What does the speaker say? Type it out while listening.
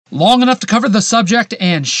Long enough to cover the subject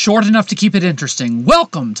and short enough to keep it interesting.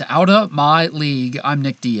 Welcome to Outta My League. I'm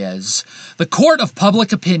Nick Diaz. The court of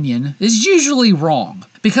public opinion is usually wrong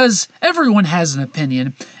because everyone has an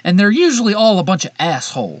opinion and they're usually all a bunch of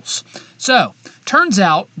assholes. So, turns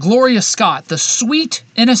out Gloria Scott, the sweet,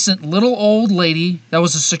 innocent little old lady that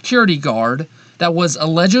was a security guard that was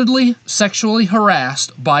allegedly sexually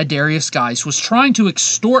harassed by Darius Geis, was trying to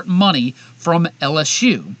extort money from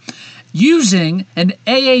LSU, using an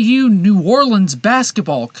AAU New Orleans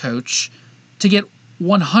basketball coach to get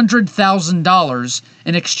 $100,000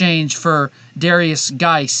 in exchange for Darius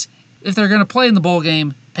Geis. If they're going to play in the bowl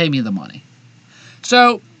game, pay me the money.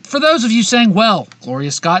 So, for those of you saying, well,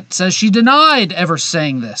 Gloria Scott says she denied ever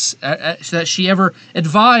saying this, that she ever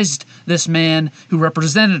advised this man who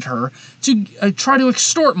represented her to try to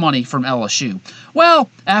extort money from LSU. Well,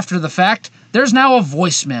 after the fact, there's now a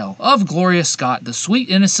voicemail of Gloria Scott, the sweet,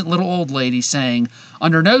 innocent little old lady, saying,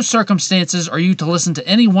 "Under no circumstances are you to listen to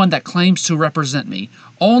anyone that claims to represent me.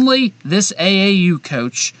 Only this AAU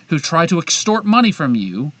coach who tried to extort money from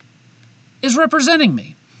you is representing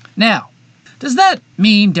me." Now, does that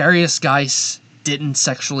mean Darius Geis didn't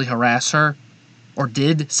sexually harass her? Or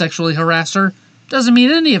did sexually harass her? Doesn't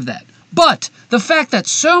mean any of that. But the fact that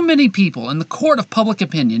so many people in the court of public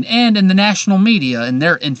opinion and in the national media, in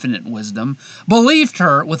their infinite wisdom, believed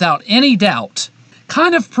her without any doubt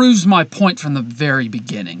kind of proves my point from the very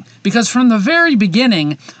beginning. Because from the very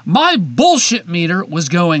beginning, my bullshit meter was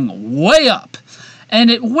going way up. And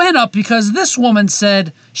it went up because this woman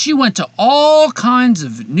said she went to all kinds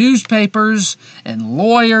of newspapers and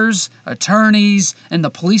lawyers, attorneys, and the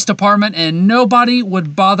police department, and nobody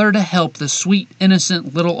would bother to help the sweet,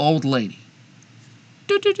 innocent little old lady.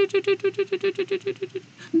 You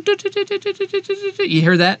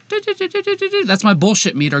hear that? That's my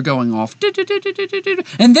bullshit meter going off.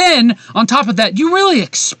 And then, on top of that, you really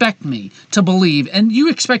expect me to believe, and you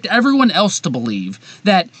expect everyone else to believe,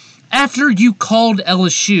 that after you called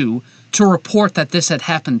LSU to report that this had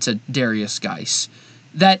happened to Darius Geis,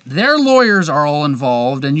 that their lawyers are all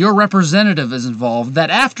involved and your representative is involved, that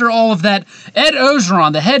after all of that, Ed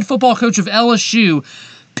Orgeron, the head football coach of LSU,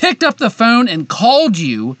 picked up the phone and called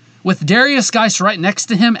you with Darius Geis right next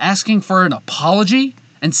to him asking for an apology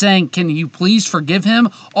and saying, "Can you please forgive him?"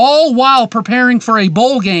 all while preparing for a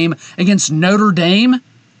bowl game against Notre Dame.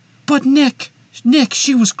 But Nick,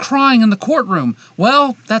 she was crying in the courtroom.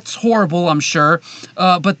 Well, that's horrible, I'm sure,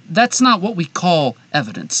 but that's not what we call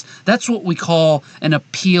evidence. That's what we call an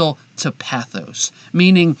appeal to pathos,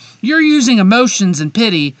 meaning you're using emotions and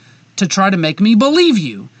pity to try to make me believe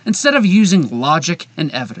you, instead of using logic and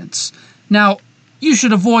evidence. Now, you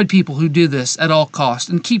should avoid people who do this at all costs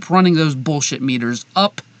and keep running those bullshit meters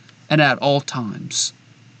up and at all times.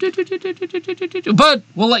 But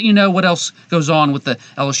we'll let you know what else goes on with the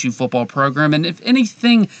LSU football program, and if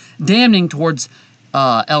anything damning towards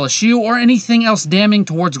LSU or anything else damning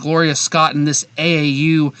towards Gloria Scott and this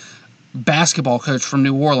AAU basketball coach from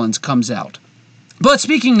New Orleans comes out. But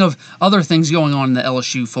speaking of other things going on in the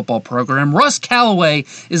LSU football program, Russ Calloway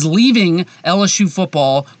is leaving LSU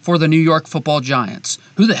football for the New York Football Giants.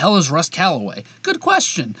 Who the hell is Russ Calloway? Good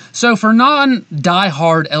question. So for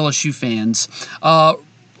non-diehard LSU fans,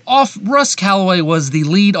 Russ Calloway was the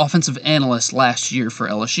lead offensive analyst last year for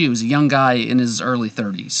LSU. He was a young guy in his early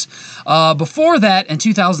 30s. Before that, in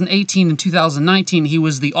 2018 and 2019, he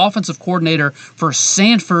was the offensive coordinator for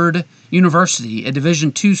Sanford University, a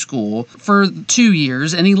Division II school, for 2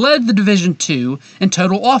 years, and he led the Division II in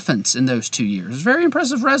total offense in those 2 years. Very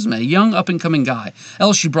impressive resume, young up-and-coming guy.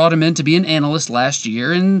 LSU brought him in to be an analyst last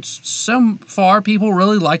year, and so far people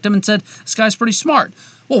really liked him and said, this guy's pretty smart.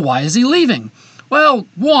 Well, why is he leaving? Well,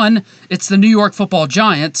 one, it's the New York Football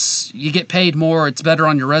Giants. You get paid more, it's better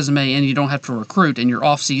on your resume, and you don't have to recruit, and your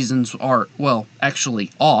off seasons are, well,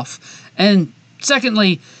 actually off. And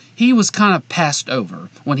secondly, he was kind of passed over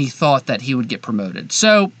when he thought that he would get promoted.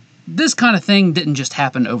 So this kind of thing didn't just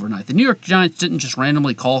happen overnight. The New York Giants didn't just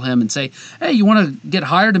randomly call him and say, "Hey, you want to get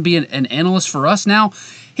hired and be an analyst for us now?"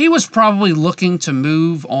 He was probably looking to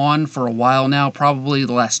move on for a while now, probably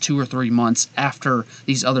the last 2 or 3 months after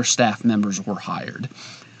these other staff members were hired.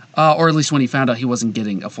 Or at least when he found out he wasn't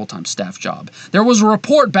getting a full-time staff job. There was a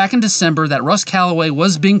report back in December that Russ Calloway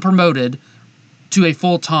was being promoted to a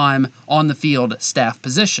full-time on-the-field staff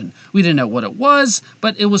position. We didn't know what it was,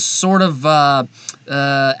 but it was sort of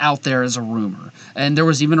out there as a rumor. And there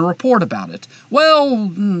was even a report about it. Well,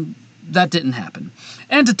 that didn't happen.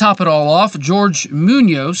 And to top it all off, George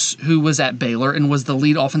Munoz, who was at Baylor and was the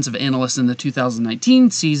lead offensive analyst in the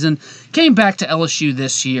 2019 season, came back to LSU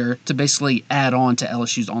this year to basically add on to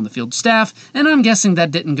LSU's on-the-field staff, and I'm guessing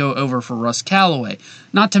that didn't go over for Russ Calloway.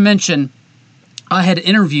 Not to mention, I had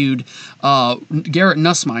interviewed Garrett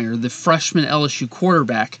Nussmeier, the freshman LSU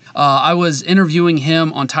quarterback. I was interviewing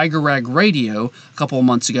him on Tiger Rag Radio a couple of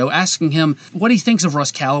months ago, asking him what he thinks of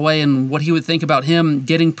Russ Calloway and what he would think about him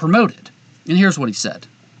getting promoted. And here's what he said.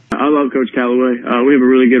 I love Coach Calloway. We have a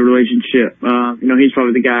really good relationship. He's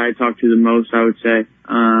probably the guy I talk to the most, I would say.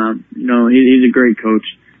 He's a great coach.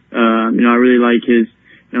 I really like his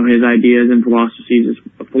ideas and philosophies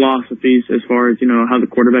as far as, how the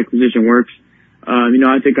quarterback position works.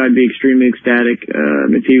 I think I'd be extremely ecstatic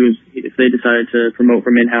if they decided to promote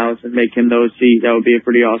from in-house and make him the OC. That would be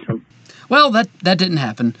pretty awesome. Well, that didn't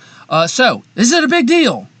happen. So, is it a big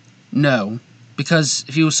deal? No. Because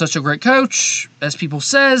if he was such a great coach, as people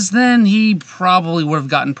says, then he probably would have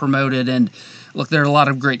gotten promoted. And look, there are a lot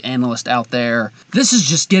of great analysts out there. This is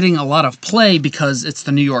just getting a lot of play because it's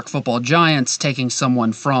the New York Football Giants taking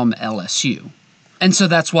someone from LSU. And so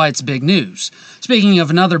that's why it's big news. Speaking of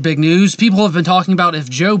another big news, people have been talking about if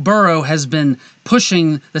Joe Burrow has been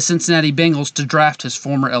pushing the Cincinnati Bengals to draft his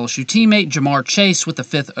former LSU teammate, Jamar Chase, with the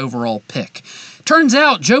 5th overall pick. Turns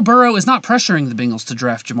out Joe Burrow is not pressuring the Bengals to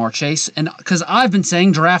draft Jamar Chase, and because I've been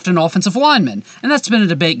saying draft an offensive lineman, and that's been a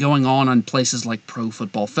debate going on places like Pro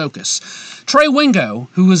Football Focus. Trey Wingo,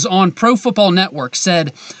 who was on Pro Football Network,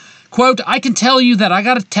 said, quote, "I can tell you that I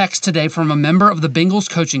got a text today from a member of the Bengals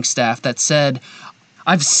coaching staff that said,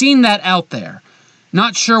 'I've seen that out there.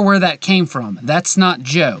 Not sure where that came from. That's not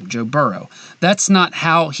Joe Burrow. That's not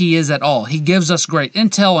how he is at all. He gives us great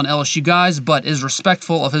intel on LSU guys, but is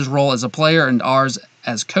respectful of his role as a player and ours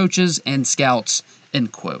as coaches and scouts,'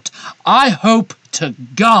 end quote. I hope to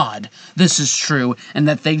God this is true and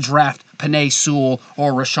that they draft Penei Sewell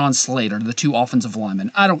or Rashawn Slater, the 2 offensive linemen.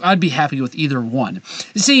 I'd be happy with either one.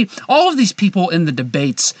 You see, all of these people in the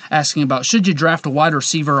debates asking about should you draft a wide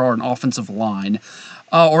receiver or an offensive line,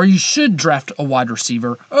 or you should draft a wide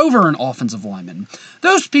receiver over an offensive lineman.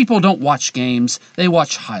 Those people don't watch games, they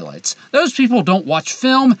watch highlights. Those people don't watch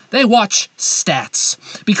film, they watch stats.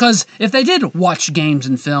 Because if they did watch games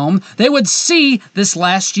and film, they would see this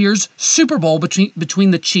last year's Super Bowl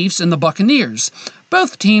between the Chiefs and the Buccaneers.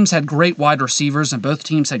 Both teams had great wide receivers and both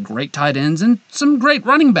teams had great tight ends and some great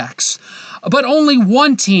running backs. But only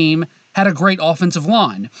one team had a great offensive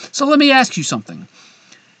line. So let me ask you something.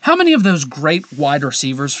 How many of those great wide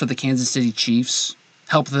receivers for the Kansas City Chiefs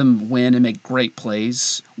helped them win and make great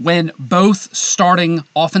plays when both starting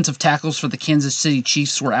offensive tackles for the Kansas City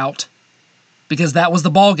Chiefs were out? Because that was the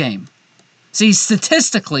ball game. See,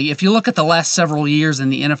 statistically, if you look at the last several years in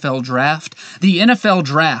the NFL draft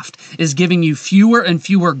is giving you fewer and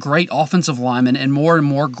fewer great offensive linemen and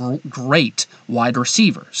more great wide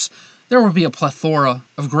receivers. There will be a plethora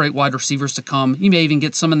of great wide receivers to come. You may even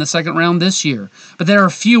get some in the second round this year. But there are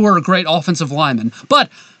fewer great offensive linemen. But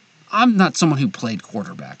I'm not someone who played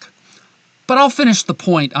quarterback. But I'll finish the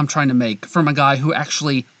point I'm trying to make from a guy who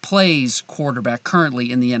actually plays quarterback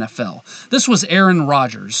currently in the NFL. This was Aaron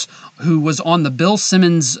Rodgers, who was on the Bill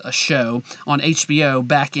Simmons show on HBO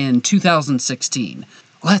back in 2016.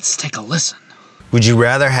 Let's take a listen. Would you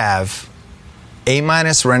rather have A-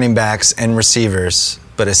 running backs and receivers,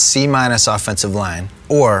 but a C- offensive line,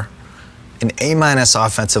 or an A-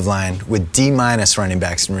 offensive line with D- running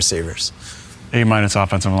backs and receivers? A-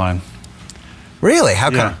 offensive line. Really? How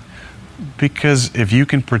come? Yeah. Because if you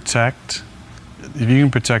can protect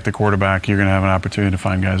the quarterback, you're going to have an opportunity to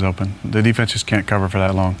find guys open. The defense just can't cover for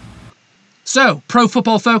that long. So, Pro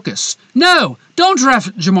Football Focus. No, don't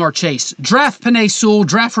draft Jamar Chase. Draft Penei Sewell,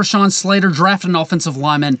 draft Rashawn Slater, draft an offensive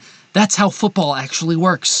lineman. That's how football actually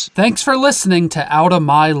works. Thanks for listening to Out of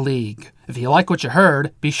My League. If you like what you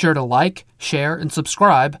heard, be sure to like, share, and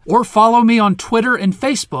subscribe, or follow me on Twitter and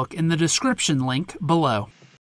Facebook in the description link below.